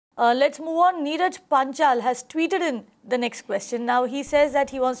Let's move on. Neeraj Panchal has tweeted in the next question. Now, he says that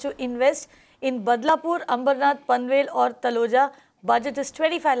he wants to invest in Badlapur, Ambernath, Panvel or Taloja. Budget is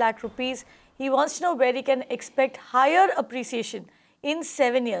 25 lakh rupees. He wants to know where he can expect higher appreciation in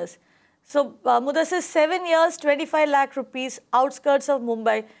 7 years. So, Mudassir, 7 years, 25 lakh rupees, outskirts of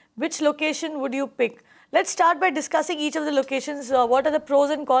Mumbai. Which location would you pick? Let's start by discussing each of the locations. What are the pros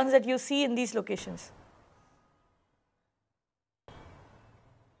and cons that you see in these locations?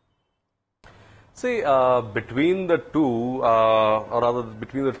 See, between the two, or rather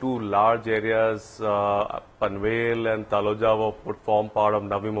between the two large areas, Panvel and Taloja would form part of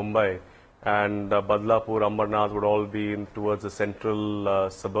Navi Mumbai, and Badlapur, Ambernath would all be towards the central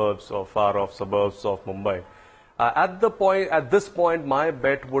suburbs or far off suburbs of Mumbai. At this point, my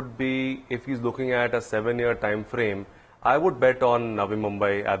bet would be, if he's looking at a 7-year time frame, I would bet on Navi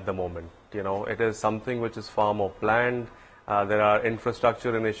Mumbai at the moment. You know, it is something which is far more planned. There are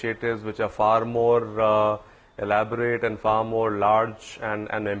infrastructure initiatives which are far more elaborate and far more large and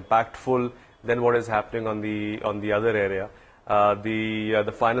impactful than what is happening on the other area.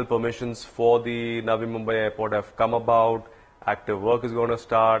 The final permissions for the Navi Mumbai airport have come about. Active work is going to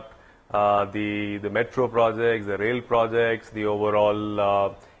start. The metro projects, the rail projects, the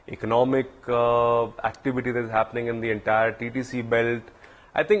overall economic activity that is happening in the entire TTC belt.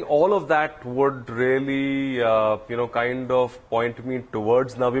 I think all of that would really, kind of point me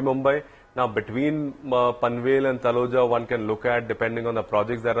towards Navi Mumbai. Now, between Panvel and Taloja, one can look at, depending on the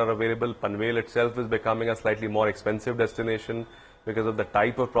projects that are available. Panvel itself is becoming a slightly more expensive destination because of the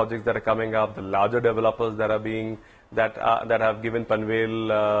type of projects that are coming up, the larger developers that are being, that have given Panvel,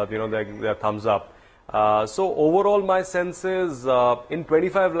 their thumbs up. So overall, my sense is, in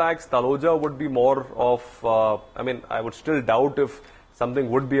 25 lakhs, Taloja would be more of, I would still doubt if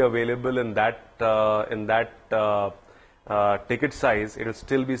something would be available in that ticket size. It will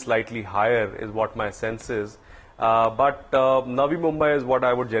still be slightly higher, is what my sense is. But Navi Mumbai is what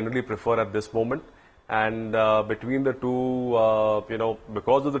I would generally prefer at this moment. And between the two,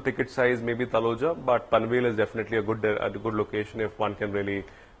 because of the ticket size, maybe Taloja, but Panvel is definitely a good location if one can really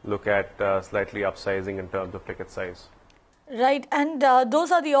look at slightly upsizing in terms of ticket size. Right, and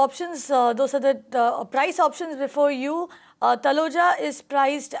those are the options. Those are the price options before you. Taloja is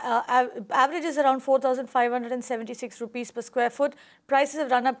priced, average is around 4,576 rupees per square foot. Prices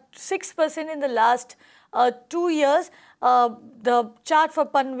have run up 6% in the last 2 years. The chart for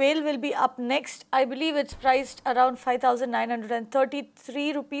Panvel will be up next. I believe it's priced around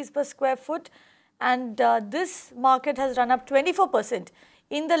 5,933 rupees per square foot. And this market has run up 24%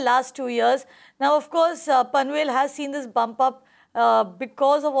 in the last 2 years. Now, of course, Panvel has seen this bump up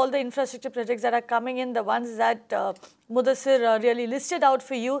because of all the infrastructure projects that are coming in, the ones that Mudassir really listed out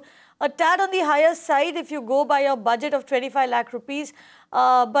for you. A tad on the higher side if you go by your budget of 25 lakh rupees.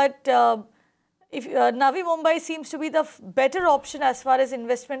 But if Navi Mumbai seems to be the better option as far as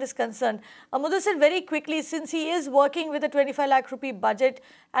investment is concerned. Mudassir, very quickly, since he is working with a 25 lakh rupee budget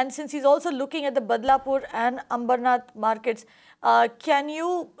and since he's also looking at the Badlapur and Ambernath markets, can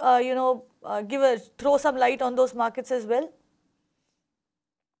you, throw some light on those markets as well?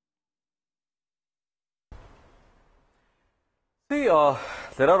 See,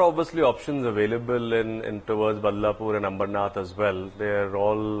 there are obviously options available in towards Badlapur and Ambernath as well. They're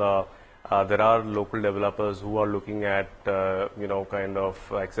all, there are local developers who are looking at, kind of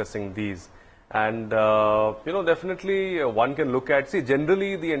accessing these. And, definitely one can look at, see,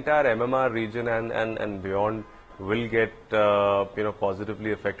 generally the entire MMR region and beyond will get,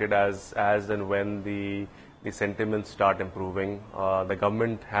 positively affected as and when the sentiments start improving. The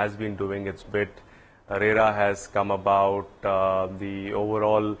government has been doing its bit. RERA has come about, the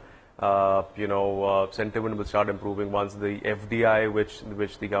overall, sentiment will start improving once the FDI,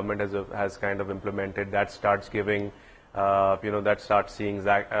 which the government has kind of implemented, that starts giving, that starts seeing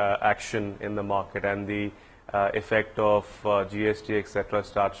action in the market, and the effect of GST, etc.,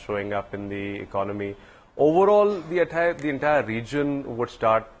 starts showing up in the economy. Overall, the entire region would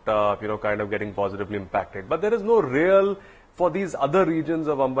start, kind of getting positively impacted. But there is no real, for these other regions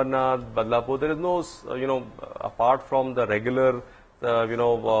of Ambernath, Badlapur, there is no, apart from the regular,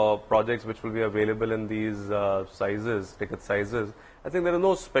 projects which will be available in these ticket sizes, I think there is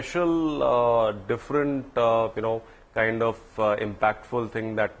no special, different, kind of impactful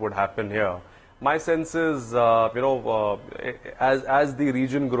thing that would happen here. My sense is, as the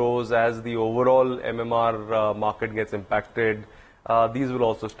region grows, as the overall MMR market gets impacted, these will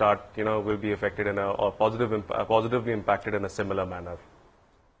also start, will be affected in positively impacted in a similar manner.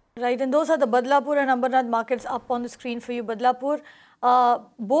 Right, and those are the Badlapur and Ambernath markets up on the screen for you. Badlapur,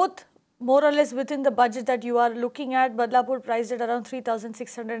 both more or less within the budget that you are looking at. Badlapur priced at around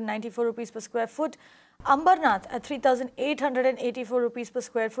 3,694 rupees per square foot. Ambernath at 3,884 rupees per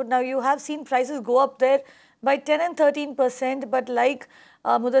square foot. Now, you have seen prices go up there by 10 and 13%, but like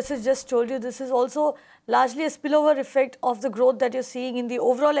Mudassir just told you, this is also largely a spillover effect of the growth that you're seeing in the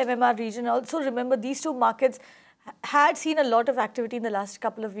overall MMR region. Also, remember, these two markets had seen a lot of activity in the last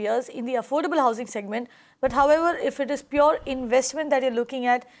couple of years in the affordable housing segment. But however, if it is pure investment that you're looking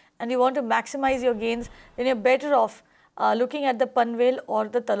at and you want to maximize your gains, then you're better off looking at the Panvel or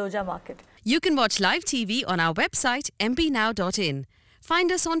the Taloja market. You can watch live TV on our website mpnow.in.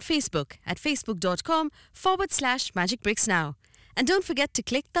 Find us on Facebook at facebook.com/magicbricksnow. And don't forget to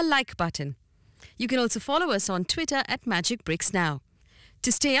click the like button. You can also follow us on Twitter at magicbricksnow.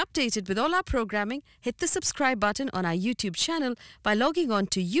 To stay updated with all our programming, hit the subscribe button on our YouTube channel by logging on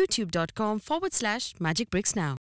to youtube.com/magicbricksnow.